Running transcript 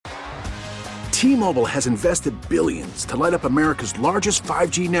T-Mobile has invested billions to light up America's largest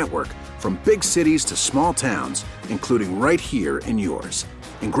 5G network, from big cities to small towns, including right here in yours.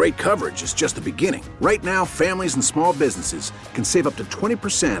 And great coverage is just the beginning. Right now, families and small businesses can save up to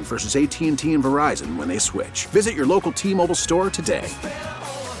 20% versus AT&T and Verizon when they switch. Visit your local T-Mobile store today.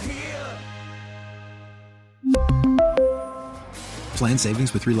 Plan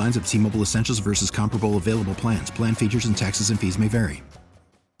savings with 3 lines of T-Mobile Essentials versus comparable available plans. Plan features and taxes and fees may vary.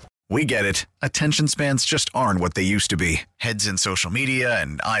 We get it. Attention spans just aren't what they used to be. Heads in social media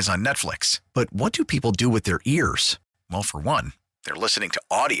and eyes on Netflix. But what do people do with their ears? Well, for one, they're listening to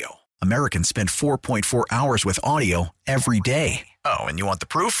audio. Americans spend 4.4 hours with audio every day. Oh, and you want the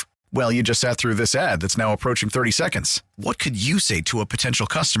proof? Well, you just sat through this ad that's now approaching 30 seconds. What could you say to a potential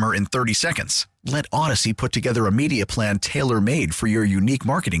customer in 30 seconds? Let Odyssey put together a media plan tailor-made for your unique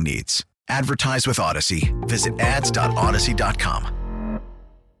marketing needs. Advertise with Odyssey. Visit ads.odyssey.com.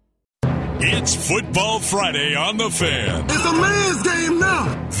 It's Football Friday on The Fan. It's a man's game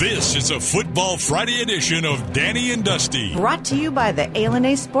now. This is a Football Friday edition of Danny and Dusty. Brought to you by the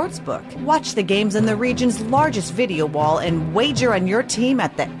A&A Sportsbook. Watch the games on the region's largest video wall and wager on your team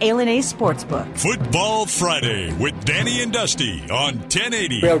at the A&A Sportsbook. Football Friday with Danny and Dusty on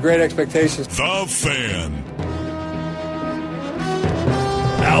 1080. We have great expectations. The Fan.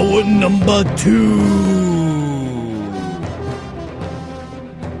 Hour number 2.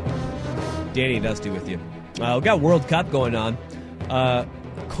 Danny and Dusty with you. We've got World Cup going on.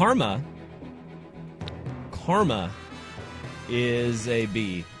 Karma is a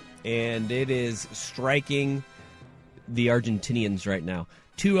B, and it is striking the Argentinians right now.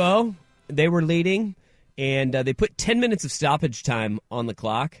 2-0, they were leading, and they put 10 minutes of stoppage time on the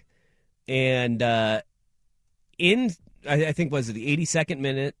clock. And I think, was it the 82nd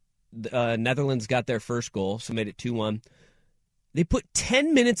minute, Netherlands got their first goal, so made it 2-1. They put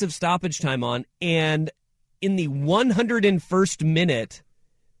 10 minutes of stoppage time on, and in the 101st minute,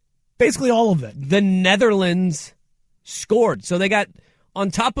 basically all of it, the Netherlands scored. So they got,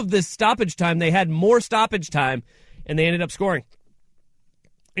 on top of this stoppage time, they had more stoppage time, and they ended up scoring.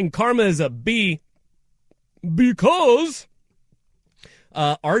 And karma is a B because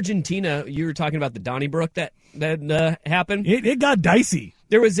Argentina, you were talking about the Donnybrook that happened. It got dicey.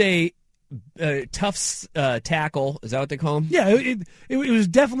 There was a tough tackle. Is that what they call them? Yeah, it was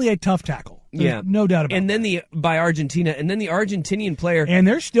definitely a tough tackle. There's no doubt about it. And then by Argentina, and then the Argentinian player. And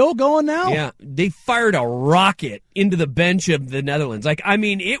they're still going now? Yeah, they fired a rocket into the bench of the Netherlands.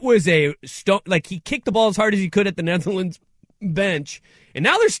 It was he kicked the ball as hard as he could at the Netherlands bench, and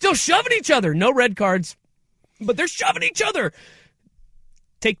now they're still shoving each other. No red cards, but they're shoving each other.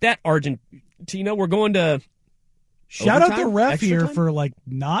 Take that, Argentina. We're going to shout overtime? Out the ref Extra here time? for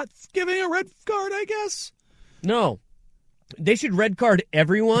not giving a red card, I guess. No. They should red card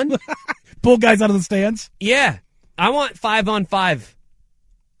everyone. Pull guys out of the stands. Yeah. I want 5-on-5.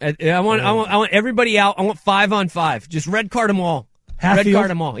 I want everybody out. I want 5-on-5. Just red card them all. Half red field? card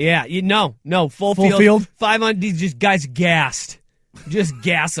them all. Yeah. No. Full field. 5 on. These just guys gassed. Just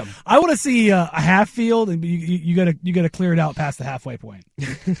gas them. I want to see a half field, and you gotta clear it out past the halfway point.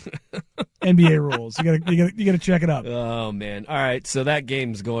 NBA rules. You gotta check it up. Oh man! All right, so that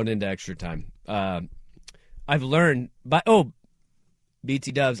game's going into extra time. I've learned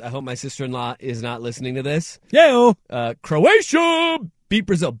BT Dubs. I hope my sister-in-law is not listening to this. Yeah. Croatia beat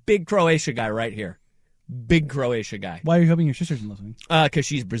Brazil. Big Croatia guy right here. Big Croatia guy. Why are you hoping your sister's listening? Because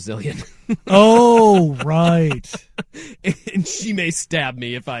she's Brazilian. Oh, right. And she may stab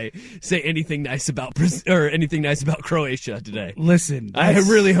me if I say anything nice about anything nice about Croatia today. Listen, I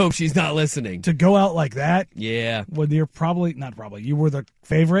really hope she's not listening. To go out like that, yeah, when you're you were the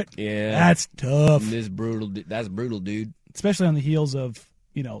favorite. Yeah, that's tough. That's brutal, dude. Especially on the heels of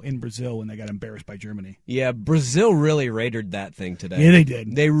in Brazil when they got embarrassed by Germany. Yeah, Brazil really raided that thing today. Yeah, they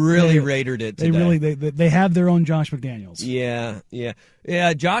did. They really raided it today. They have their own Josh McDaniels. Yeah.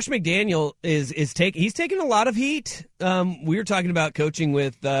 Josh McDaniel he's taking a lot of heat. We were talking about coaching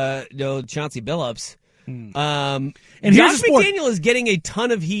with Chauncey Billups. And Josh McDaniel is getting a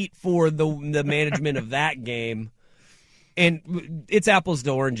ton of heat for the management of that game. And it's apples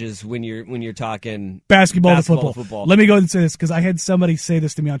to oranges when you're talking basketball to football. Let me go ahead and say this because I had somebody say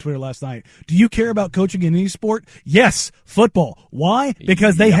this to me on Twitter last night. Do you care about coaching in any sport? Yes, football. Why?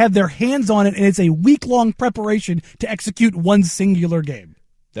 Because they have their hands on it, and it's a week-long preparation to execute one singular game.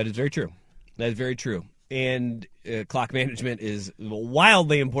 That is very true. And clock management is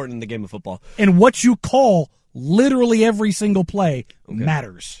wildly important in the game of football. And what you call literally every single play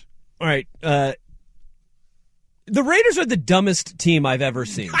matters. All right. The Raiders are the dumbest team I've ever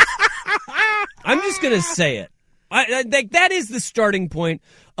seen. I'm just going to say it. That is the starting point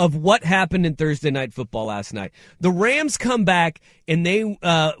of what happened in Thursday Night Football last night. The Rams come back and they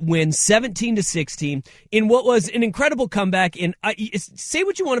win 17-16 in what was an incredible comeback. And say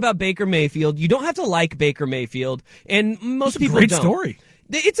what you want about Baker Mayfield, you don't have to like Baker Mayfield, and most people don't. Great story.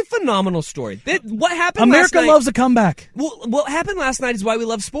 It's a phenomenal story. What happened? America last night, loves a comeback. Well, what happened last night is why we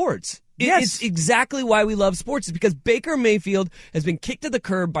love sports. Yes. It's exactly why we love sports. It's because Baker Mayfield has been kicked to the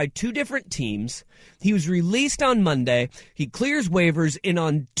curb by 2 different teams. He was released on Monday. He clears waivers, and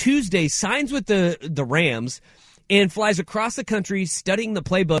on Tuesday signs with the Rams and flies across the country studying the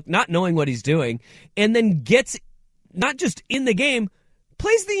playbook, not knowing what he's doing, and then gets not just in the game,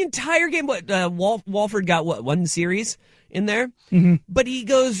 plays the entire game. Walford got, one series in there? Mm-hmm. But he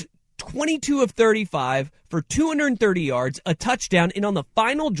goes 22 of 35 for 230 yards, a touchdown, and on the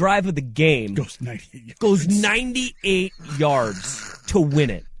final drive of the game, goes 98 yards to win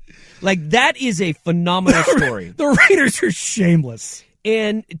it. That is a phenomenal story. The Raiders are shameless.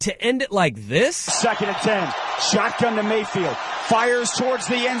 And to end it like this. 2nd and 10. Shotgun to Mayfield. Fires towards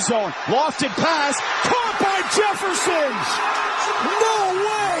the end zone. Lofted pass. Caught by Jefferson. No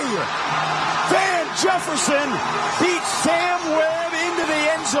way. Van Jefferson beats Sam Webb into the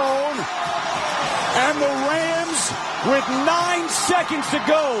end zone. And the Rams, with 9 seconds to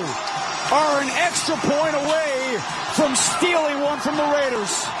go, are an extra point away from stealing one from the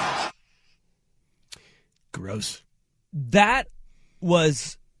Raiders. Gross. That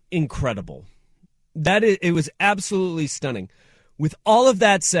was incredible. It was absolutely stunning. With all of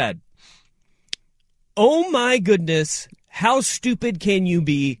that said, oh my goodness, how stupid can you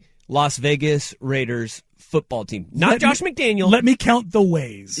be, Las Vegas Raiders football team? Not Josh McDaniel. Let me count the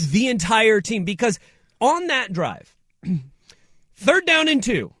ways. The entire team, because on that drive, 3rd down and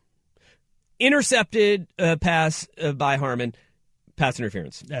 2, intercepted pass by Harmon, pass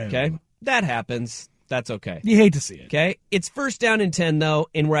interference. Okay, that happens. That's okay. You hate to see it. Okay, it's 1st down and 10 though,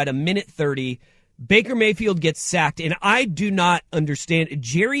 and we're at a minute 30. Baker Mayfield gets sacked, and I do not understand.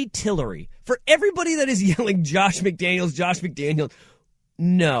 Jerry Tillery, for everybody that is yelling Josh McDaniels,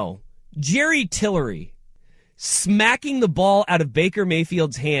 no, Jerry Tillery smacking the ball out of Baker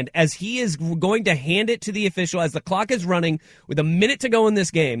Mayfield's hand as he is going to hand it to the official as the clock is running with a minute to go in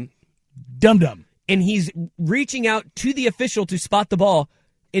this game. Dum-dum. And he's reaching out to the official to spot the ball,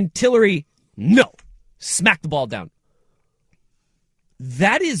 and Tillery, no, smack the ball down.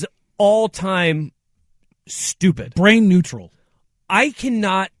 That is all-time stupid. Brain neutral. I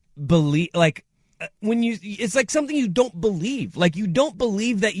cannot believe, it's like something you don't believe. You don't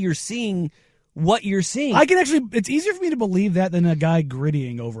believe that you're seeing what you're seeing. It's easier for me to believe that than a guy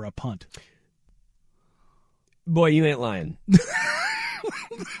grittying over a punt. Boy, you ain't lying.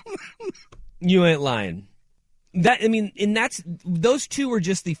 You ain't lying. Those 2 were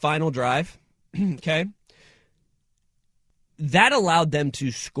just the final drive. Okay. That allowed them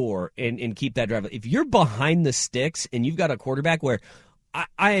to score and keep that drive. If you're behind the sticks and you've got a quarterback where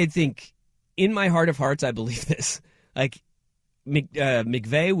I think in my heart of hearts, I believe this,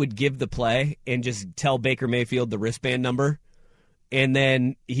 McVay would give the play and just tell Baker Mayfield the wristband number. And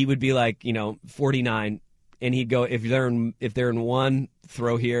then he would be 49, and he'd go, if they're in 1,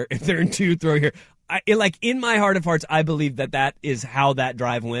 throw here. If they're in 2, throw here. In my heart of hearts, I believe that is how that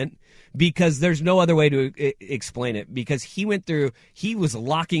drive went, because there's no other way to explain it. Because he was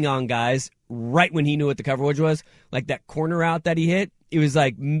locking on guys right when he knew what the coverage was. That corner route that he hit, it was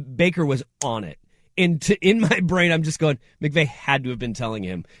like Baker was on it. And in my brain, I'm just going, McVay had to have been telling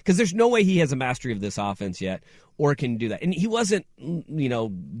him, because there's no way he has a mastery of this offense yet or can do that. And he wasn't,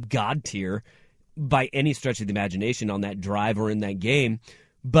 God tier by any stretch of the imagination on that drive or in that game.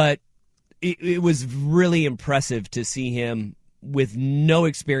 But it was really impressive to see him with no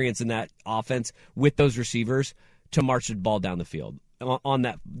experience in that offense with those receivers to march the ball down the field on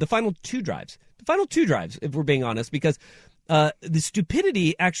the final 2 drives. The final 2 drives, if we're being honest, because the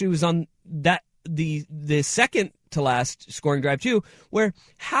stupidity actually was on that the second to last scoring drive too, where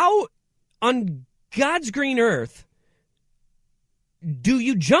how on God's green earth do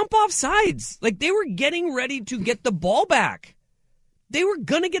you jump off sides? They were getting ready to get the ball back. They were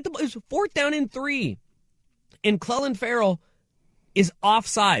going to get the ball. It was 4th down and 3. And Clelin Ferrell is off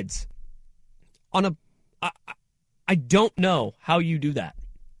sides. I don't know how you do that.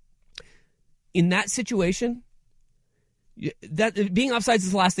 In that situation, that being offsides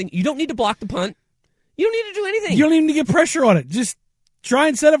is the last thing. You don't need to block the punt. You don't need to do anything. You don't even need to get pressure on it. Just try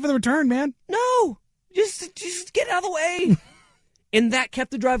and set up for the return, man. No. Just get out of the way. And that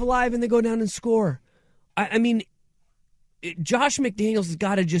kept the drive alive, and they go down and score. Josh McDaniels has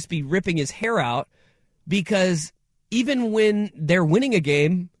got to just be ripping his hair out, because even when they're winning a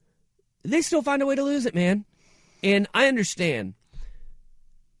game, they still find a way to lose it, man. And I understand.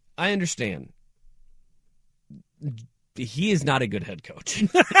 He is not a good head coach.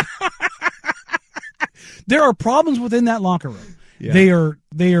 There are problems within that locker room. Yeah. They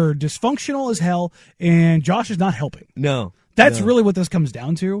are dysfunctional as hell, and Josh is not helping. No. That's really what this comes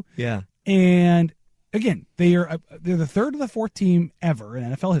down to. Yeah. And again, they're the third or the fourth team ever in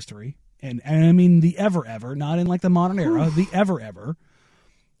NFL history, and I mean the ever, not in like the modern era, the ever,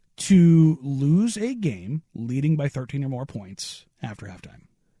 to lose a game leading by 13 or more points after halftime.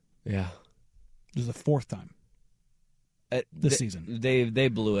 Yeah. This is the fourth time this season. They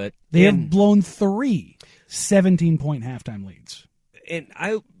blew it. They have blown 3 17-point halftime leads. And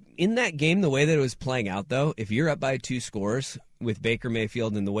in that game, the way that it was playing out, though, if you're up by 2 scores with Baker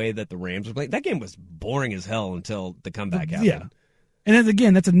Mayfield and the way that the Rams were playing, that game was boring as hell until the comeback happened. Yeah. And then,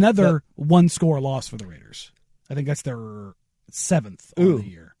 again, that's another 1-score loss for the Raiders. I think that's their 7th of the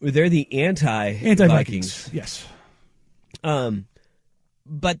year. They're the anti-Vikings. Yes.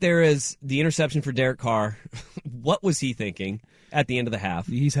 But there is the interception for Derek Carr. What was he thinking at the end of the half?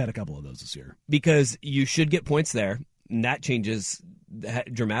 He's had a couple of those this year. Because you should get points there, and that changes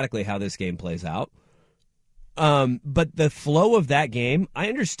dramatically how this game plays out. But the flow of that game, I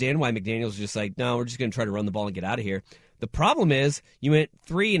understand why McDaniel's just like, no, we're just going to try to run the ball and get out of here. The problem is you went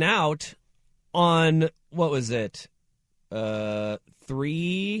 3 and out on, what was it,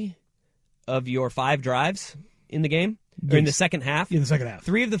 3 of your 5 drives in the game? Or in the second half? In the second half.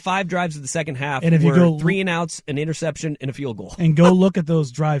 3 of the 5 drives of the second half and if were you go 3 and outs, an interception, and a field goal. And go look at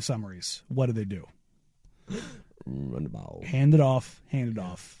those drive summaries. What do they do? Run the ball. Hand it off, hand it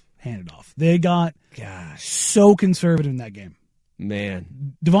off, hand it off. They got so conservative in that game.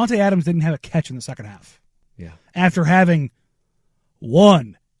 Man. Devontae Adams didn't have a catch in the second half. Yeah. After having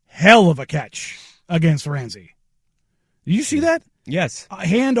one hell of a catch against Ramsey. Did you see that? Yes. A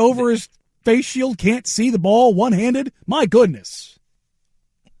hand over his face shield, can't see the ball one-handed. My goodness.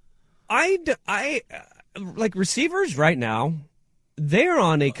 I like receivers right now, they're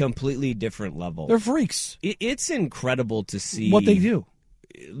on a completely different level. They're freaks. It's incredible to see what they do.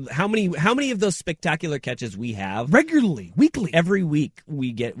 How many of those spectacular catches we have regularly, weekly. Every week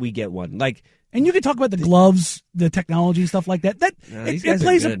we get one. Like, and you can talk about the gloves, the technology, stuff like that. These guys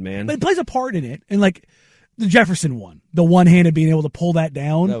plays are good, man. It plays a part in it. And like the Jefferson one, the one-handed being able to pull that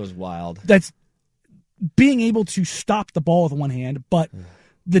down. That was wild. That's being able to stop the ball with one hand, but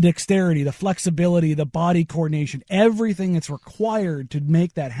the dexterity, the flexibility, the body coordination, everything that's required to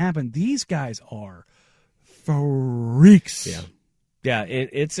make that happen. These guys are freaks. Yeah. Yeah,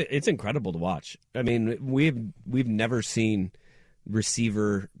 it's incredible to watch. I mean, we've never seen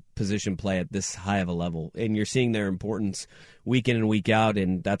receiver position play at this high of a level, and you're seeing their importance week in and week out,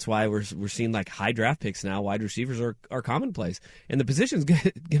 and that's why we're seeing like high draft picks now. Wide receivers are commonplace, and the position's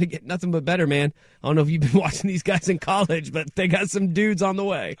gonna get nothing but better, man. I don't know if you've been watching these guys in college, but they got some dudes on the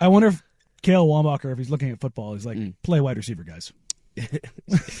way. I wonder if Cale Wambacher, if he's looking at football, he's like, play wide receiver, guys.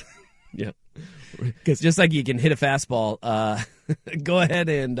 Yeah. Just like you can hit a fastball, go ahead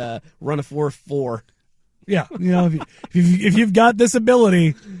and run a 4.4. Yeah, you know, if you've got this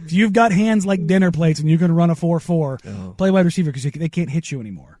ability, if you've got hands like dinner plates and you can run a 4.4, play wide receiver because they can't hit you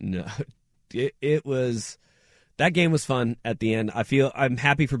anymore. No, it was that game was fun at the end. I'm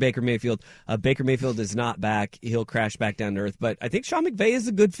happy for Baker Mayfield. Baker Mayfield is not back; he'll crash back down to earth. But I think Sean McVay is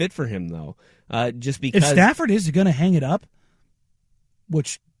a good fit for him, though. Just because if Stafford is going to hang it up,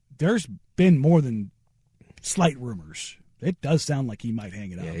 which there's been more than slight rumors. It does sound like he might hang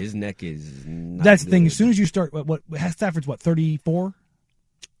it up. Yeah, his neck is not That's the good. thing. As soon as you start, what Stafford's 34?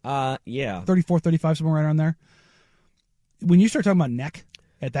 Yeah. 34, 35, somewhere right around there. When you start talking about neck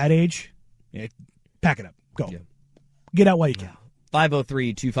at that age, pack it up. Go. Yeah. Get out while you can.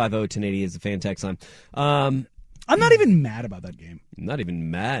 503-250-1080 is the fan text line. I'm not even mad about that game. Not even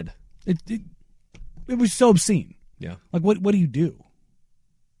mad. It was so obscene. Yeah. Like, what do you do?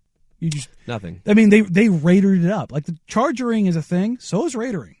 You just nothing. I mean, they raided it up. Like the chargering is a thing, so is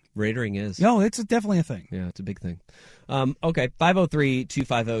raidering. Raidering is. No, it's definitely a thing. Yeah, it's a big thing. Okay,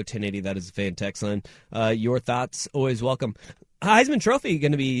 503-250-1080. That is the fan text line. Your thoughts always welcome. Heisman Trophy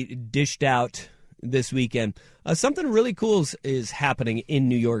going to be dished out this weekend. Something really cool is happening in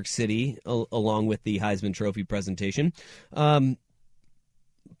New York City along with the Heisman Trophy presentation. But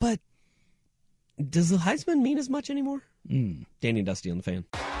does the Heisman mean as much anymore? Danny and Dusty on the Fan.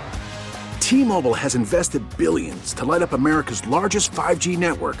 T-Mobile has invested billions to light up America's largest 5G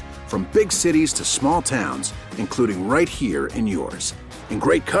network, from big cities to small towns, including right here in yours. And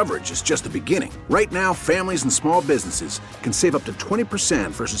great coverage is just the beginning. Right now, families and small businesses can save up to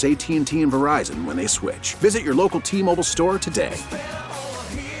 20% versus AT&T and Verizon when they switch. Visit your local T-Mobile store today.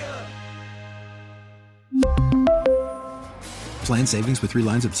 Plan savings with 3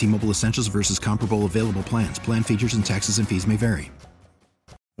 lines of T-Mobile Essentials versus comparable available plans. Plan features and taxes and fees may vary.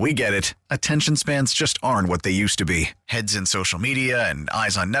 We get it. Attention spans just aren't what they used to be. Heads in social media and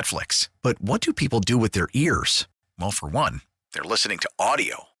eyes on Netflix. But what do people do with their ears? Well, for one, they're listening to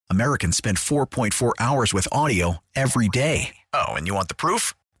audio. Americans spend 4.4 hours with audio every day. Oh, and you want the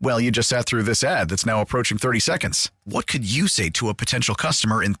proof? Well, you just sat through this ad that's now approaching 30 seconds. What could you say to a potential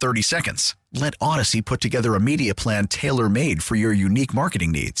customer in 30 seconds? Let Odyssey put together a media plan tailor-made for your unique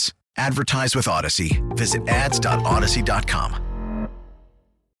marketing needs. Advertise with Odyssey. Visit ads.odyssey.com.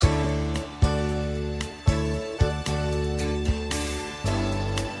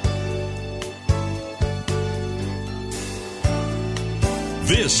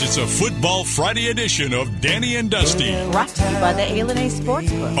 This is a Football Friday edition of Danny and Dusty. Brought to you by the ALNA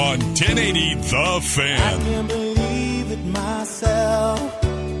Sportsbook. On 1080 The Fan. I can't believe it myself.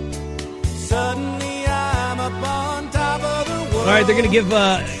 Suddenly I'm up on top of the world. All right, they're going to give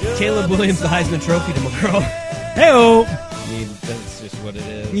Caleb Williams the Heisman Trophy tomorrow. Hey-o! That's just what it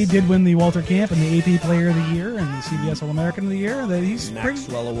is. He did win the Walter Camp and the AP Player of the Year and the CBS All-American of the Year. He's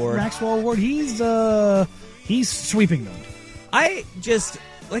Maxwell Award. Maxwell Award. He's sweeping them. I just,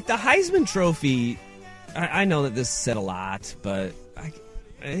 like, the Heisman Trophy, I know that this said a lot, but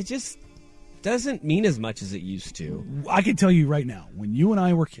it just doesn't mean as much as it used to. I can tell you right now, when you and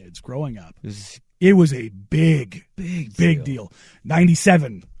I were kids growing up, it was a big deal.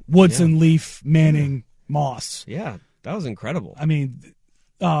 97, Woodson, Leaf, Manning, Moss. Yeah, that was incredible. I mean,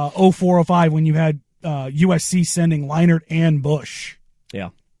 04, 05, when you had USC sending Leinart and Bush. Yeah.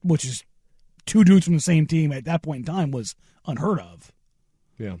 Which is 2 dudes from the same team at that point in time was unheard of.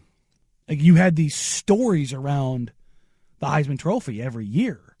 Yeah. Like, you had these stories around the Heisman Trophy every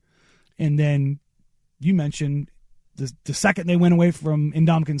year. And then you mentioned the second they went away from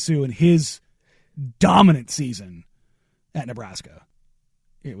Ndamukong Suh and his dominant season at Nebraska,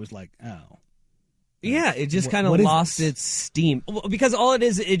 it was like, oh. Yeah, it just kind of lost its steam. Because all it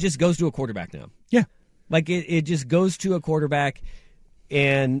is, it just goes to a quarterback now. Yeah. Like, it just goes to a quarterback,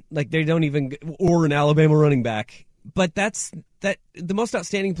 and, like, they don't even, or an Alabama running back. But the most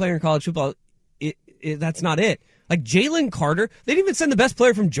outstanding player in college football, that's not it. Like, Jalen Carter, they didn't even send the best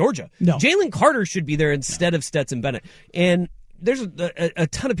player from Georgia. No. Jalen Carter should be there instead of Stetson Bennett. And there's a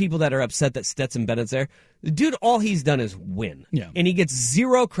ton of people that are upset that Stetson Bennett's there. The dude, all he's done is win. Yeah. And he gets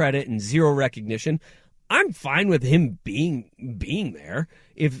 0 credit and 0 recognition. I'm fine with him being there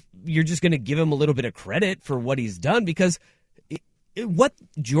if you're just going to give him a little bit of credit for what he's done, because what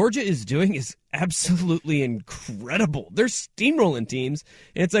Georgia is doing is absolutely incredible. They're steamrolling teams,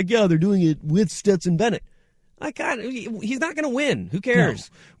 and it's like, yeah, they're doing it with Stetson Bennett. He's not going to win. Who cares?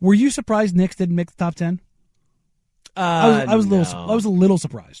 No. Were you surprised Nix didn't make the top 10? I was a little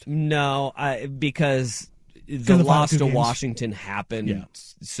surprised. No, because the loss to Washington happened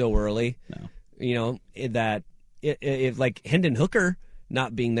so early. No. You know, that if like Hendon Hooker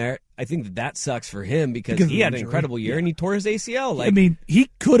not being there, I think that sucks for him because he had an incredible year and he tore his ACL. Like, I mean, he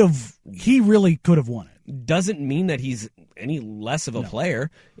really could have won it. Doesn't mean that he's any less of a player.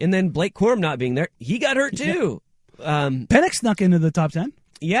 And then Blake Corum not being there, he got hurt too. Penix snuck into the top 10.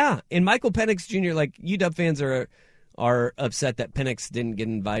 Yeah, and Michael Penix Jr., like, UW fans are upset that Penix didn't get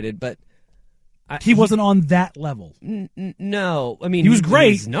invited, but he wasn't on that level. No, I mean, he was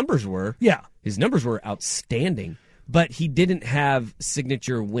great. His numbers were. Yeah. His numbers were outstanding. But he didn't have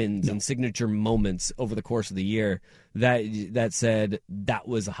signature wins and signature moments over the course of the year that said that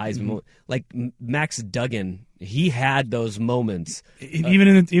was a Heisman moment. Like Max Duggan, he had those moments. Even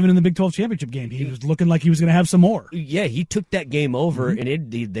in the Big 12 championship game, he was looking like he was going to have some more. Yeah, he took that game over, and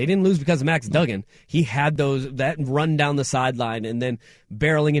they didn't lose because of Max Duggan. He had that run down the sideline and then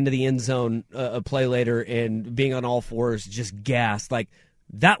barreling into the end zone a play later and being on all fours, just gassed. Like,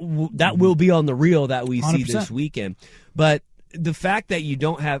 that will be on the reel that we 100%. See this weekend. But the fact that you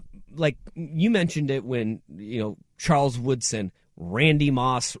don't have, like, you mentioned it when, Charles Woodson, Randy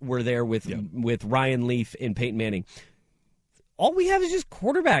Moss were there with Ryan Leaf and Peyton Manning. All we have is just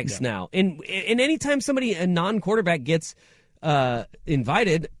quarterbacks now. And anytime a non-quarterback gets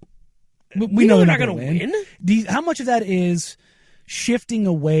invited, we know they're not going to win. How much of that is shifting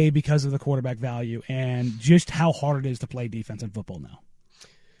away because of the quarterback value and just how hard it is to play defense in football now?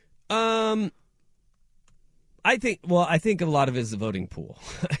 I think a lot of it is the voting pool.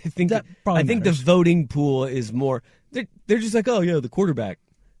 I think the voting pool is more. They're just like, oh yeah, the quarterback.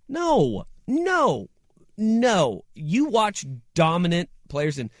 No. You watch dominant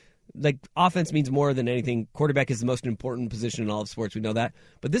players, and like, offense means more than anything. Quarterback is the most important position in all of sports. We know that,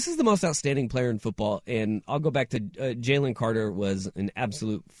 but this is the most outstanding player in football. And I'll go back to Jalen Carter was an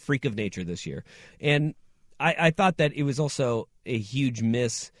absolute freak of nature this year, and I thought that it was also a huge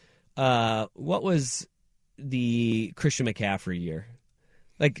miss. What was the Christian McCaffrey year?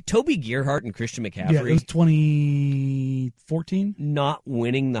 Like Toby Gerhart and Christian McCaffrey. Yeah, it was 2014. Not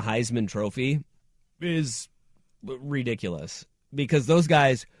winning the Heisman Trophy is ridiculous because those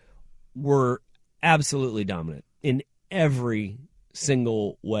guys were absolutely dominant in every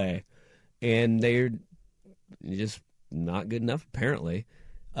single way, and they're just not good enough apparently.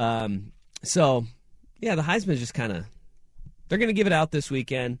 So yeah, the Heisman is just kind of, they're going to give it out this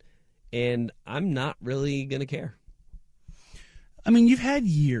weekend, and I'm not really going to care. I mean, you've had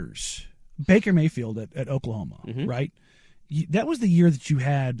years. Baker Mayfield at Oklahoma, right? That was the year that you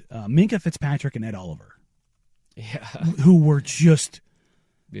had Minkah Fitzpatrick and Ed Oliver, who were just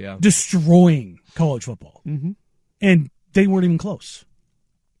destroying college football. And they weren't even close.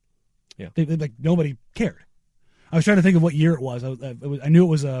 Yeah, like nobody cared. I was trying to think of what year it was. I knew it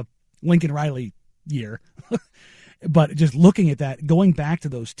was a Lincoln Riley year, but just looking at that, going back to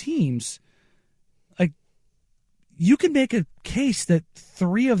those teams, like you can make a case that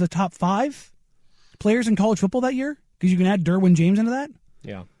 3 of the top 5 players in college football that year, because you can add Derwin James into that.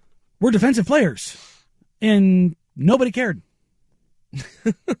 Yeah, were defensive players, and nobody cared.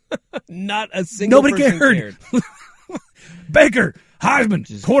 Not a single person cared. Baker,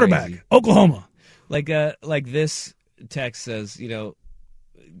 Heisman, quarterback, crazy. Oklahoma. Like this text says,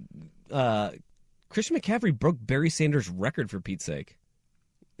 Christian McCaffrey broke Barry Sanders' record for Pete's sake.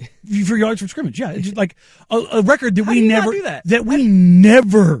 For yards from scrimmage, yeah, it's just like a record that we we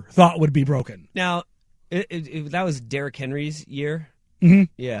never thought would be broken. Now, that was Derrick Henry's year. Mm-hmm.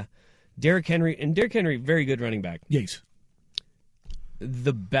 Yeah, Derrick Henry, very good running back. Yes,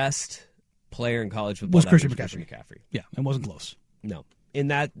 the best player in college football was Christian McCaffrey. Yeah, it wasn't close. No, and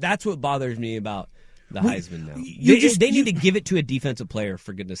that's what bothers me about the Heisman now. They need to give it to a defensive player,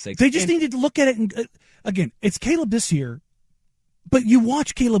 for goodness sakes. They just needed to look at it. And, again, it's Caleb this year, but you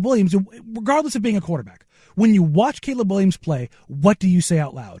watch Caleb Williams, regardless of being a quarterback. When you watch Caleb Williams play, what do you say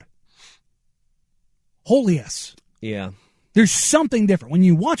out loud? Holy yes. Yeah. There's something different. When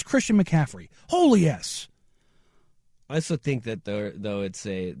you watch Christian McCaffrey, holy yes. I also think that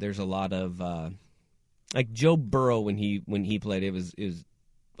there's a lot of like Joe Burrow when he played, it was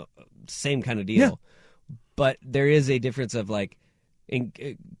same kind of deal. Yeah. But there is a difference of like,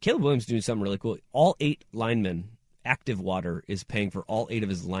 Caleb Williams doing something really cool. All 8 linemen, Active Water is paying for all 8 of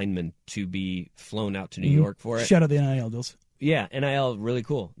his linemen to be flown out to New York for it. Shout out the NIL deals. Yeah, NIL, really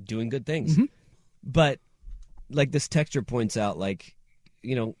cool, doing good things. But like this texture points out, like,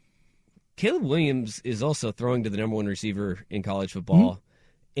 Caleb Williams is also throwing to the number 1 receiver in college football.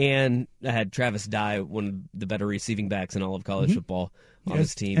 And I had Travis Dye, one of the better receiving backs in all of college football, on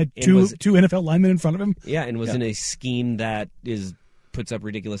his team. Had two NFL linemen in front of him. Yeah, and was in a scheme that puts up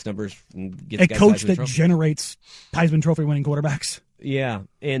ridiculous numbers. And gets a coach Heisman that Trophy. Generates Heisman Trophy winning quarterbacks. Yeah,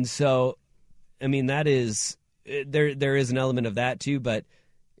 and so, I mean, that is there is an element of that too, but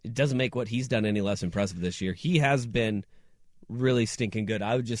it doesn't make what he's done any less impressive this year. He has been really stinking good.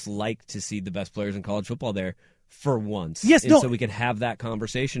 I would just like to see the best players in college football there for once. Yes, so we could have that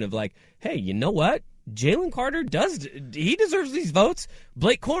conversation of like, hey, you know what? Jalen Carter he deserves these votes.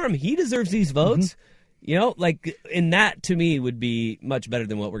 Blake Corum, he deserves these votes. And that to me would be much better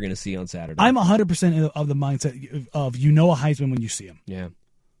than what we're going to see on Saturday. I'm 100% of the mindset of a Heisman when you see him. Yeah.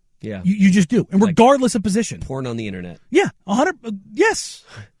 Yeah. You just do. And regardless of position. Porn on the internet. Yeah. 100. Yes.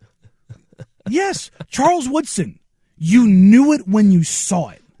 Yes. Charles Woodson. You knew it when you saw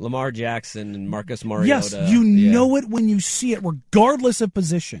it. Lamar Jackson and Marcus Mariota. Yes, you know it when you see it, regardless of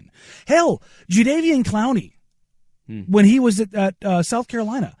position. Hell, Jadeveon Clowney, when he was at South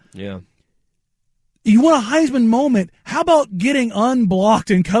Carolina. Yeah. You want a Heisman moment, how about getting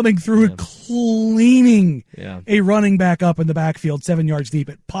unblocked and coming through and cleaning a running back up in the backfield 7 yards deep,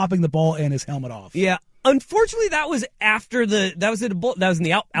 popping the ball and his helmet off? Yeah. Unfortunately, that was after that was in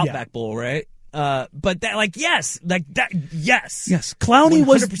the Outback Bowl, right? But that, yes. Yes. Clowney 100%.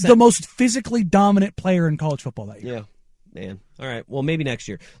 Was the most physically dominant player in college football that year. Yeah, man. All right. Well, maybe next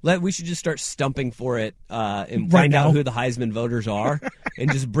year. We should just start stumping for it and find out who the Heisman voters are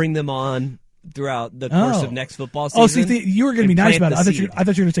and just bring them on throughout the course of next football season. Oh, see, you were going to be nice about it. I thought you were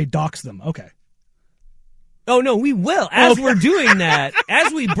going to say dox them. Okay. Oh, no, we will. As we're doing that,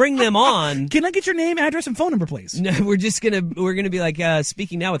 as we bring them on. Can I get your name, address, and phone number, please? No, we're going to be like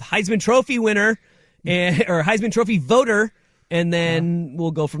speaking now with Heisman Trophy winner or Heisman Trophy voter, and then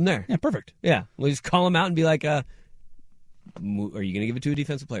we'll go from there. Yeah, perfect. Yeah, we'll just call them out and be like, are you going to give it to a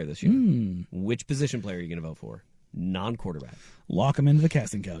defensive player this year? Which position player are you going to vote for? Non-quarterback. Lock them into the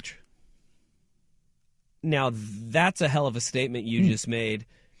casting couch. Now, that's a hell of a statement you just made.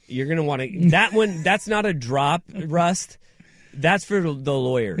 You're going to want to... That one, that's not a drop, Rust. That's for the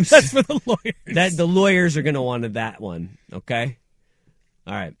lawyers. That's for the lawyers. The lawyers are going to want that one, okay?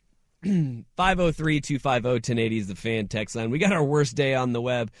 All right. 503-250-1080 is the fan text line. We got our worst day on the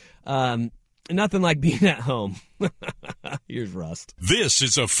web. Nothing like being at home. Here's Rust. This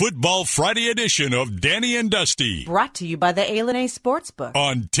is a Football Friday edition of Danny and Dusty. Brought to you by the A&A Sportsbook.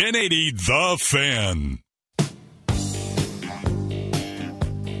 On 1080 The Fan.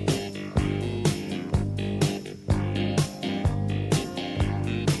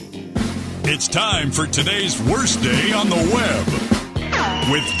 It's time for today's worst day on the web.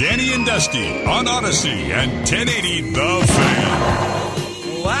 With Danny and Dusty on Odyssey and 1080 The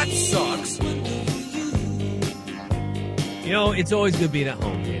Fan. Well, that sucks. You know, it's always good being at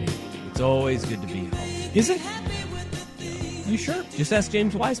home, Danny. It's always good to be at home. Is it? You sure? Just ask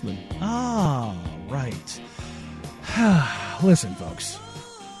James Wiseman. Oh, right. Listen, folks.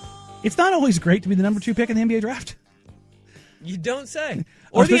 It's not always great to be the number 2 pick in the NBA draft. You don't say.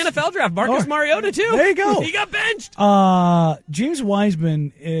 Or the NFL draft. Marcus Mariota, too. There you go. He got benched. James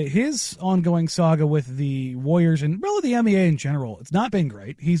Wiseman, his ongoing saga with the Warriors and really the NBA in general, it's not been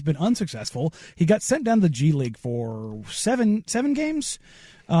great. He's been unsuccessful. He got sent down to the G League for seven games.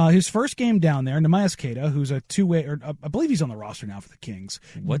 His first game down there, Neemias Queta, who's a two-way, or I believe he's on the roster now for the Kings.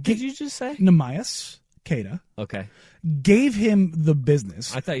 What did you just say? Neemias Queta. Okay. Gave him the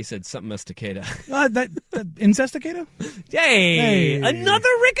business. I thought you said something Estacada. That Incesticada? Hey, another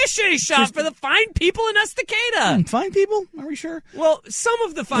ricochet shot for the fine people in Estacada. Fine people? Are we sure? Well, some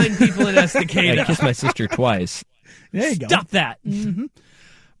of the fine people in Estacada. I kissed my sister twice. There you go. Stop that. Mm-hmm.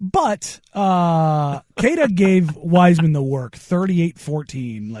 But Queta gave Wiseman the work,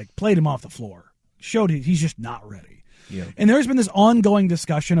 38-14, like played him off the floor. Showed he's just not ready. Yeah. And there's been this ongoing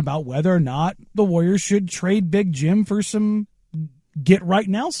discussion about whether or not the Warriors should trade Big Jim for some get right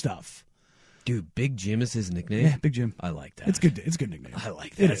now stuff. Dude, Big Jim is his nickname? Yeah, Big Jim. I like that. It's good. It's a good nickname. I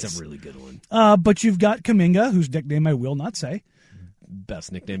like that. It's a really good one. But you've got Kuminga, whose nickname I will not say.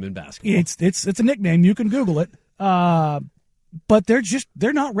 Best nickname in basketball. It's a nickname. You can Google it. But they're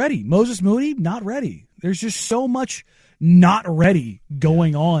not ready. Moses Moody, not ready. There's just so much not ready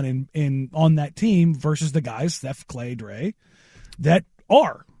going on on that team versus the guys, Steph, Clay, Dre, that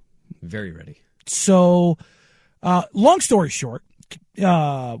are very ready. So, long story short,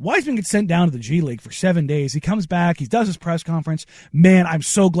 Wiseman gets sent down to the G League for 7 days. He comes back. He does his press conference. Man, I'm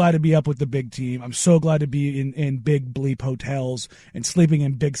so glad to be up with the big team. I'm so glad to be in big bleep hotels and sleeping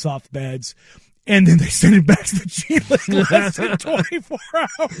in big soft beds. And then they send it back to the G League less than 24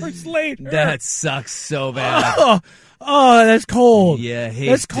 hours later. That sucks so bad. Oh, that's cold. Yeah,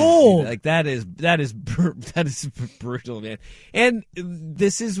 that's cold. Like that is brutal, man. And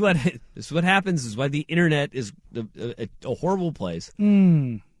this is what happens. Is why the internet is a horrible place.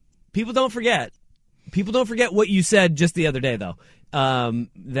 People don't forget. People don't forget what you said just the other day, though.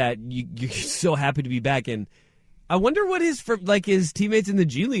 That you're so happy to be back in. I wonder what his teammates in the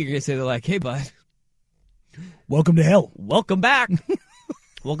G League are going to say. They're like, hey, bud. Welcome to hell. Welcome back.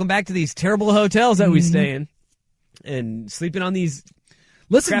 Welcome back to these terrible hotels that we stay in and sleeping on these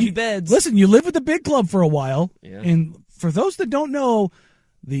crappy beds. Listen, you live with the big club for a while. Yeah. And for those that don't know,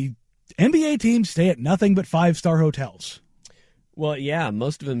 the NBA teams stay at nothing but 5-star hotels. Well, yeah,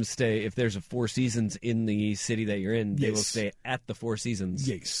 most of them stay, if there's a Four Seasons in the city that you're in, they will stay at the Four Seasons.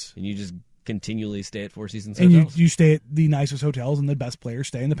 Yes. And you just continually stay at Four Seasons hotels. And you stay at the nicest hotels, and the best players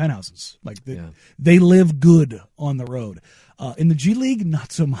stay in the penthouses. They live good on the road. In the G League,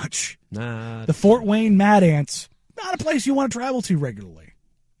 not so much. The Fort Wayne Mad Ants, not a place you want to travel to regularly.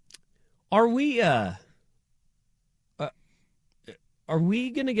 Are we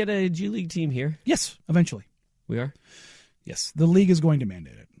going to get a G League team here? Yes, eventually. We are? Yes, the league is going to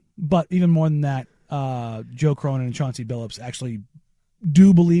mandate it. But even more than that, Joe Cronin and Chauncey Billups actually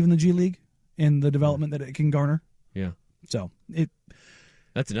do believe in the G League and the development that it can garner. Yeah. So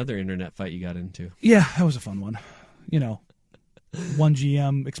that's another internet fight you got into. Yeah, that was a fun one. One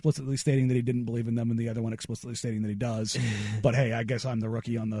GM explicitly stating that he didn't believe in them, and the other one explicitly stating that he does. But hey, I guess I'm the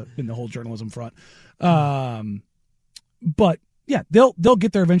rookie in the whole journalism front. But yeah, they'll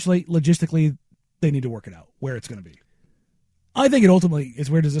get there eventually. Logistically, they need to work it out where it's going to be. I think it ultimately, as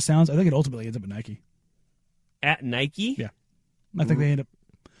weird as this sounds, I think it ultimately ends up at Nike. At Nike? Yeah. I think they end up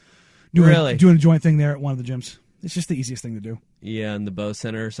doing a joint thing there at one of the gyms. It's just the easiest thing to do. Yeah, in the Bow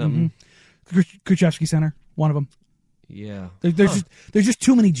Center or something. Krzyzewski Center, one of them. Yeah. There's just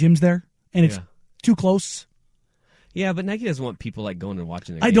too many gyms there, and it's too close. Yeah, but Nike doesn't want people going and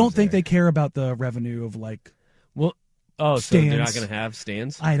watching their games. I don't think they care about the revenue of stands. So they're not going to have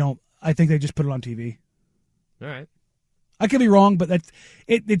stands? I think they just put it on TV. All right. I could be wrong, but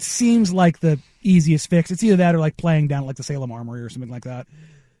it seems like the easiest fix. It's either that or like playing down at like the Salem Armory or something like that.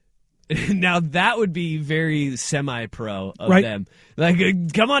 Now that would be very semi-pro of right? them.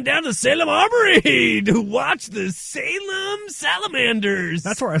 Like, come on down to Salem Armory to watch the Salem Salamanders.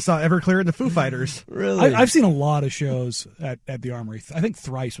 That's where I saw Everclear and the Foo Fighters. Really? I've seen a lot of shows at the Armory. I think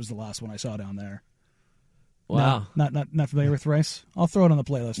Thrice was the last one I saw down there. Wow. No, not familiar with Thrice? I'll throw it on the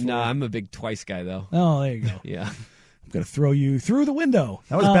playlist. No, I'm a big Twice guy, though. Oh, there you go. Yeah. I'm going to throw you through the window.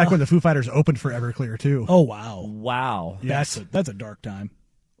 That was back when the Foo Fighters opened for Everclear, too. Oh, wow. Wow. Yes. That's a dark time.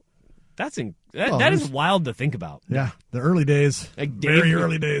 That is wild to think about. Yeah, the early days. Like very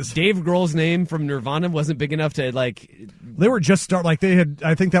early days. Dave Grohl's name from Nirvana wasn't big enough to, like... They were just I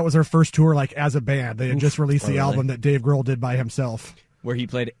think that was their first tour, like, as a band. They had just released the album that Dave Grohl did by himself. Where he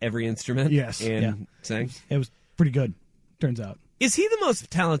played every instrument? Yes. And sang? It was pretty good, turns out. Is he the most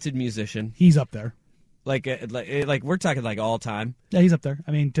talented musician? He's up there. Like we're talking like all time? Yeah, he's up there.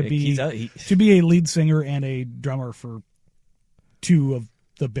 I mean, to be a lead singer and a drummer for two of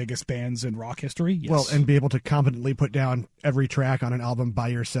the biggest bands in rock history. Yes. Well, and be able to competently put down every track on an album by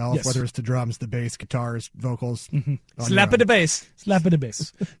yourself, whether it's the drums, the bass, guitars, vocals. Mm-hmm. Slap of the bass. Slap of the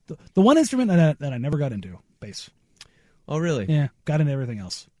bass. the one instrument that I never got into, bass. Oh, really? Yeah, got into everything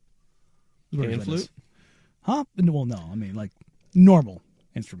else. Pan flute? Huh? Well, no. I mean, like, normal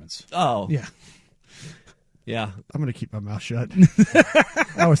instruments. Oh. Yeah. Yeah. I'm going to keep my mouth shut.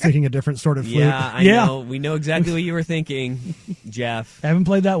 I was thinking a different sort of flute. Yeah, I know. We know exactly what you were thinking, Jeff. I haven't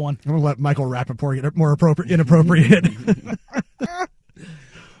played that one. I'm going to let Michael Rappaport get more inappropriate.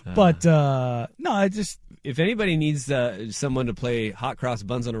 But, no, I just... If anybody needs someone to play Hot Cross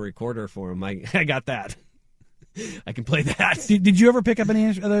Buns on a recorder for him, I got that. I can play that. Did you ever pick up any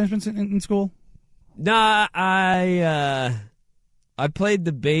other instruments in school? Nah, I played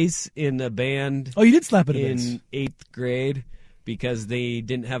the bass in a band. Oh, you did slap it a bass in 8th grade because they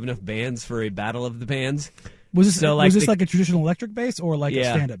didn't have enough bands for a battle of the bands. Was this like a traditional electric bass or like a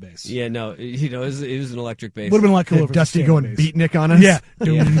stand-up bass? Yeah, no, it was an electric bass. Would have been a lot cooler. Dusty going beatnik on us. Yeah.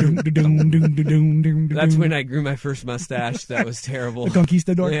 That's when I grew my first mustache. That was terrible. The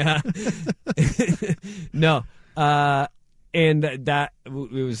conquistador. Yeah. No, and that it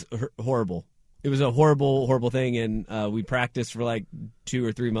was horrible. It was a horrible, horrible thing, and we practiced for like 2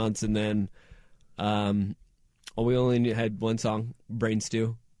 or 3 months, and then we only had one song, Brain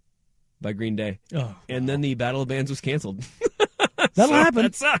Stew, by Green Day. Oh, and then the Battle of Bands was canceled. That'll happen.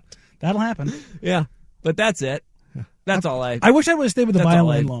 That sucked. That'll happen. Yeah, but that's it. That's all I... I wish I would have stayed with the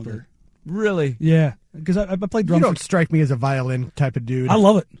violin longer. Really? Yeah, because I played drums. You don't strike me as a violin type of dude. I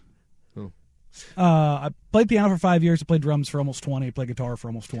love it. Oh. I played piano for 5 years. I played drums for almost 20. I played guitar for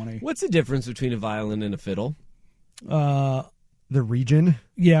almost 20. What's the difference between a violin and a fiddle? The region.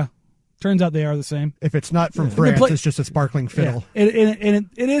 Yeah. Turns out they are the same. If it's not from France, it's just a sparkling fiddle. Yeah. And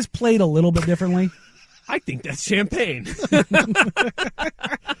it is played a little bit differently. I think that's champagne.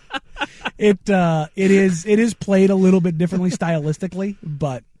 It is played a little bit differently stylistically,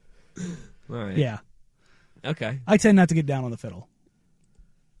 but all right. Yeah. Okay. I tend not to get down on the fiddle.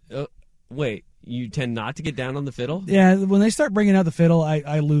 Wait, you tend not to get down on the fiddle? Yeah, when they start bringing out the fiddle,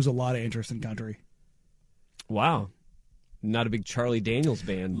 I lose a lot of interest in country. Wow. Not a big Charlie Daniels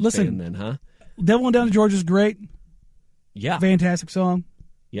fan then, huh? Devil Went Down to Georgia is great. Yeah. Fantastic song.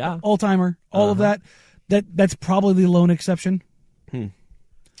 Yeah. All-timer. All of that. That's probably the lone exception.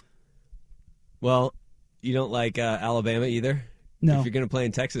 Well, you don't like Alabama either? No. If you're going to play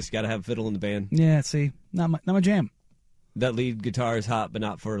in Texas, you got to have fiddle in the band. Yeah, see, not my jam. That lead guitar is hot, but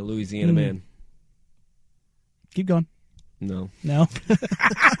not for a Louisiana band. Keep going. No.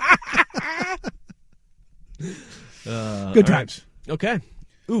 Good times. Right. Okay.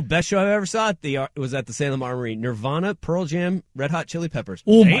 Ooh, best show I ever saw was at the Salem Armory. Nirvana, Pearl Jam, Red Hot Chili Peppers.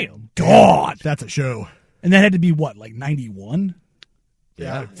 Oh, my God. That's a show. And that had to be what, like 91?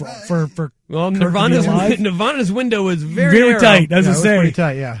 Yeah. For well, Nirvana's window was very narrow. tight, as I say. Pretty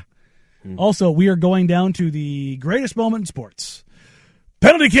tight, yeah. Also, we are going down to the greatest moment in sports.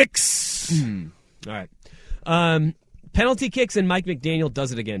 Penalty kicks. All right. Penalty kicks, and Mike McDaniel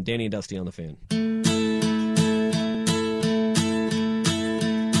does it again. Danny and Dusty on the Fan.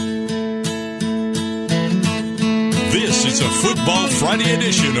 This is a Football Friday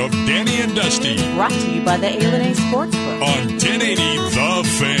edition of Danny and Dusty. Brought to you by the A&A Sportsbook. On 1080 The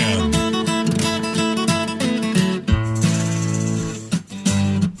Fan.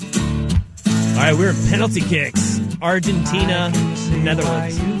 All right, we're in penalty kicks. Argentina,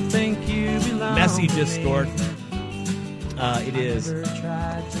 Netherlands. Messi just scored. It is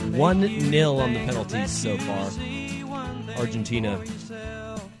 1-0 on the penalties so far. Argentina.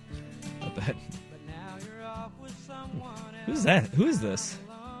 I bet. Who's that? Who is this?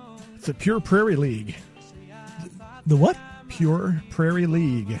 It's a Pure Prairie League. The what? Pure Prairie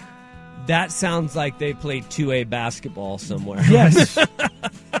League. That sounds like they play 2A basketball somewhere. Yes.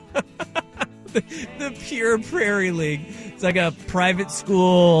 The Pure Prairie League. It's like a private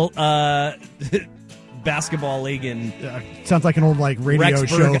school basketball league in... sounds like an old radio Rexburg,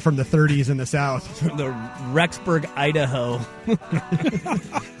 show from the 30s in the South. The Rexburg, Idaho.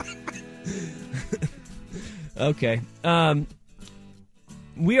 Okay.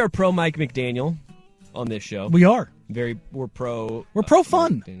 We are pro Mike McDaniel on this show. We are. We're pro... We're pro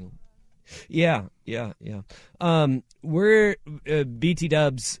fun. Yeah. We're BT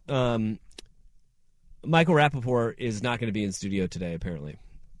Dubs. Michael Rappaport is not going to be in studio today, apparently.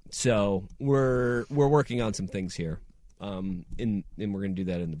 So we're working on some things here, and we're going to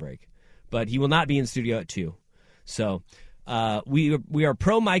do that in the break. But he will not be in studio at 2. So we are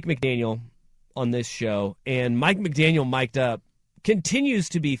pro Mike McDaniel on this show, and Mike McDaniel mic'd up continues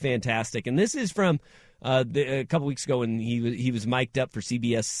to be fantastic. And this is from a couple weeks ago when he was mic'd up for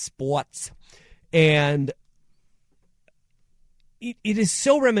CBS Sports, and it is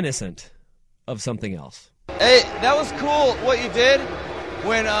so reminiscent of something else. Hey, that was cool what you did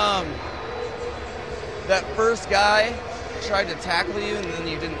when that first guy tried to tackle you and then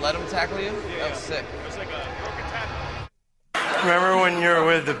you didn't let him tackle you. Yeah, that was sick. It was like a broken tackle. Remember when you were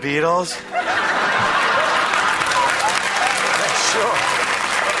with the Beatles? Sure.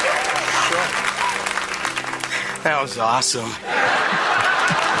 That was awesome.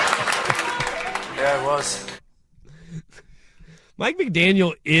 Yeah, it was. Mike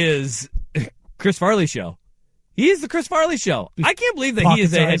McDaniel is Chris Farley show. He is the Chris Farley show. I can't believe that he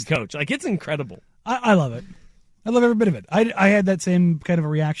is a head coach. It's incredible. I love it. I love every bit of it. I had that same kind of a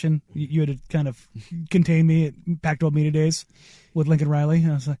reaction. You had to kind of contain me at Pac-12 Media Days with Lincoln Riley.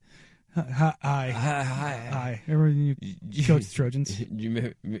 I was like, hi. Remember you coached the Trojans?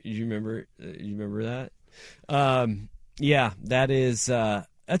 You remember that? Yeah, that is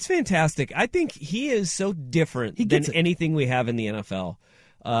that's fantastic. I think he is so different than anything we have in the NFL.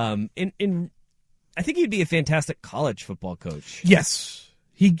 I think he'd be a fantastic college football coach. Yes.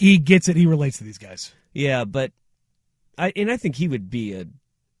 He gets it. He relates to these guys. Yeah, but I think he would be a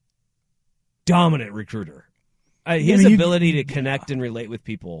dominant recruiter. His ability to connect and relate with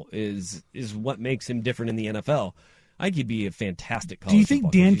people is what makes him different in the NFL. I think he'd be a fantastic college. Do you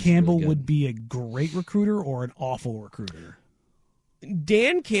think Dan Campbell really would be a great recruiter or an awful recruiter?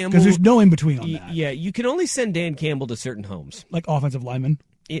 Dan Campbell, because there's no in between on that. Yeah, you can only send Dan Campbell to certain homes, like offensive linemen.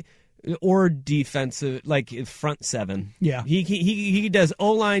 Or defensive, like front seven. Yeah, he does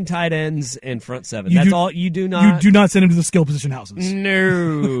O-line, tight ends, and front seven. That's all. You do not. You do not send him to the skill position houses.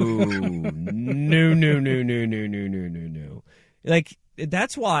 No. Like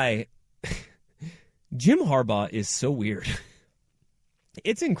that's why Jim Harbaugh is so weird.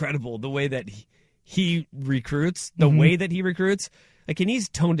 It's incredible the way that he recruits. The way that he recruits. Like, and he's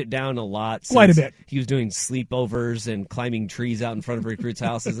toned it down a lot. Quite a bit. He was doing sleepovers and climbing trees out in front of recruits'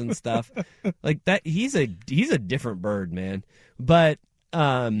 houses and stuff. Like that, he's a different bird, man. But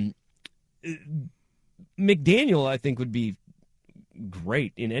McDaniel, I think, would be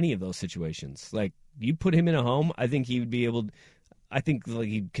great in any of those situations. Like, you put him in a home, I think he would be able. I think like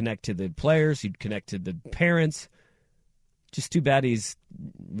he'd connect to the players, he'd connect to the parents. Just too bad he's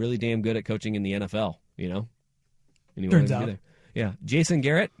really damn good at coaching in the NFL. You know, turns out. Yeah, Jason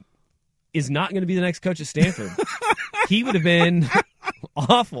Garrett is not going to be the next coach at Stanford. He would have been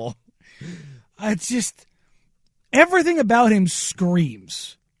awful. It's just everything about him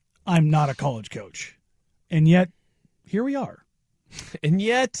screams, I'm not a college coach. And yet, here we are.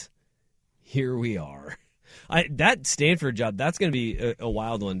 That Stanford job, that's going to be a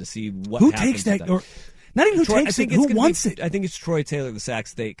wild one to see what who happens takes that. Or not even who takes it, who wants it. I think it's Troy Taylor, the Sac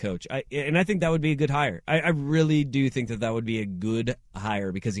State coach. And I think that would be a good hire. I really do think that would be a good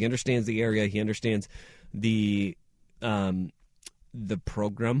hire because he understands the area. He understands the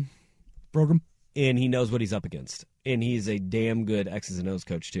program. And he knows what he's up against. And he's a damn good X's and O's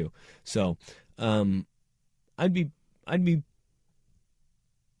coach, too. So I'd be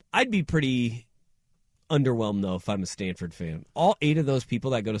pretty underwhelmed, though, if I'm a Stanford fan. All 8 of those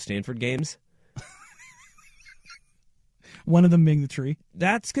people that go to Stanford games, one of them being the tree.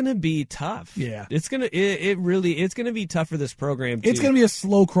 That's going to be tough. Yeah. It's going to be tough for this program. It's going to be a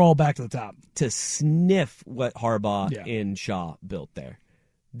slow crawl back to the top. To sniff what Harbaugh and Shaw built there.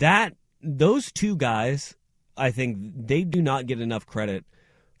 Those two guys, I think they do not get enough credit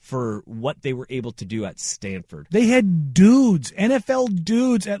for what they were able to do at Stanford. They had dudes, NFL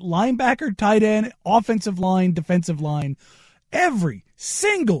dudes at linebacker, tight end, offensive line, defensive line, every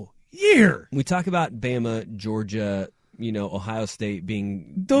single year. We talk about Bama, Georgia, Ohio State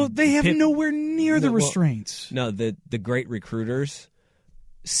being... Though they have nowhere near the restraints. The great recruiters.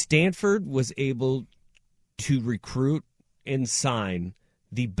 Stanford was able to recruit and sign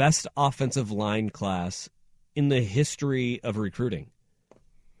the best offensive line class in the history of recruiting.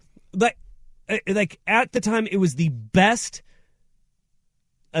 Like at the time, it was the best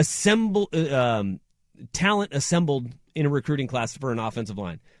talent assembled in a recruiting class for an offensive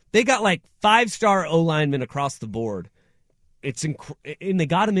line. They got 5-star O-linemen across the board. And they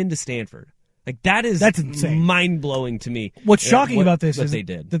got them into Stanford. That's insane, mind-blowing to me. What's shocking about this is they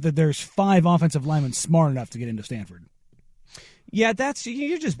did. That there's 5 offensive linemen smart enough to get into Stanford. Yeah,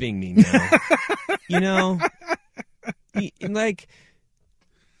 you're just being mean now.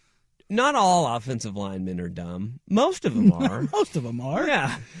 Not all offensive linemen are dumb. Most of them are. Most of them are.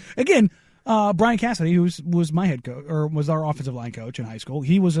 Yeah. Again, Brian Cassidy, who was my head coach, or was our offensive line coach in high school,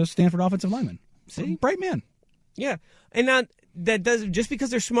 he was a Stanford offensive lineman. See? Bright man. Yeah. And just because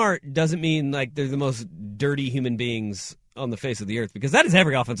they're smart doesn't mean they're the most dirty human beings on the face of the earth, because that is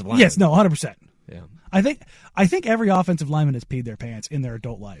every offensive lineman. Yes, no, 100%. Yeah. I think every offensive lineman has peed their pants in their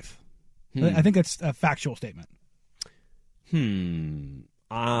adult life. I think that's a factual statement.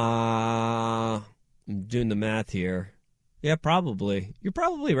 I'm doing the math here. Yeah, probably. You're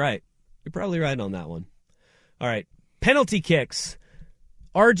probably right. You're probably right on that one. All right. Penalty kicks.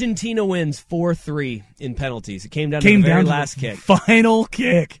 Argentina wins 4-3 in penalties. It came down to the very last kick. Final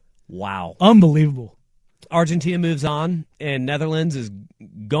kick. Wow. Unbelievable. Argentina moves on, and Netherlands is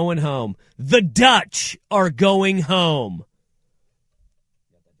going home. The Dutch are going home.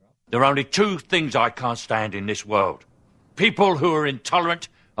 There are only 2 things I can't stand in this world. People who are intolerant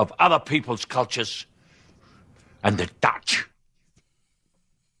of other people's cultures, and the Dutch.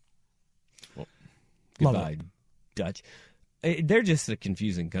 Well, goodbye, Dutch. They're just a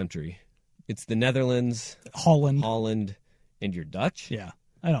confusing country. It's the Netherlands, Holland, and you're Dutch? Yeah,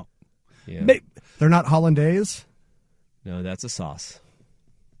 I know. Yeah. They're not hollandaise? No, that's a sauce.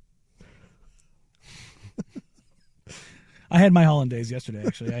 I had my hollandaise yesterday,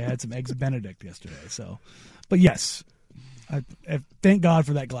 actually. I had some Eggs Benedict yesterday. So, but yes, I thank God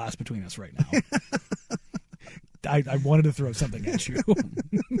for that glass between us right now. I wanted to throw something at you.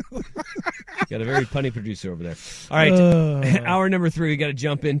 Got a very punny producer over there. All right, hour number 3. We got to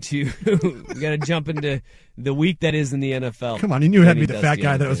jump into the week that is in the NFL. Come on, you knew it had to be the fat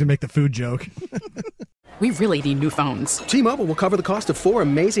guy that was going to make the food joke. We really need new phones. T-Mobile will cover the cost of 4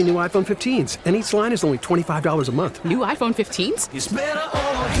 amazing new iPhone 15s, and each line is only $25 a month. New iPhone 15s? It's better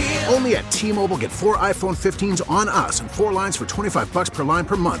over here. Only at T-Mobile, get 4 iPhone 15s on us and 4 lines for $25 per line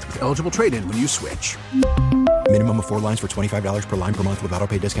per month with eligible trade-in when you switch. Minimum of 4 lines for $25 per line per month with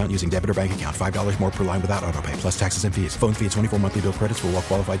autopay discount using debit or bank account. $5 more per line without autopay, plus taxes and fees. Phone fee at 24 monthly bill credits for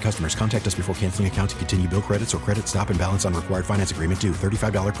well-qualified customers. Contact us before canceling account to continue bill credits or credit stop and balance on required finance agreement due.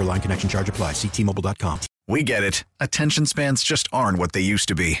 $35 per line connection charge applies. See T-Mobile.com. We get it. Attention spans just aren't what they used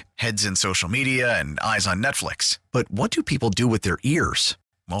to be. Heads in social media and eyes on Netflix. But what do people do with their ears?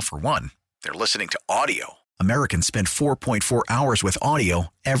 Well, for one, they're listening to audio. Americans spend 4.4 hours with audio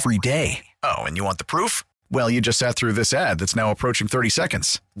every day. Oh, and you want the proof? Well, you just sat through this ad that's now approaching 30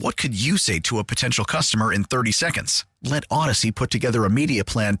 seconds. What could you say to a potential customer in 30 seconds? Let Odyssey put together a media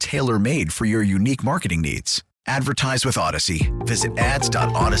plan tailor-made for your unique marketing needs. Advertise with Odyssey. Visit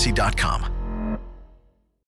ads.odyssey.com.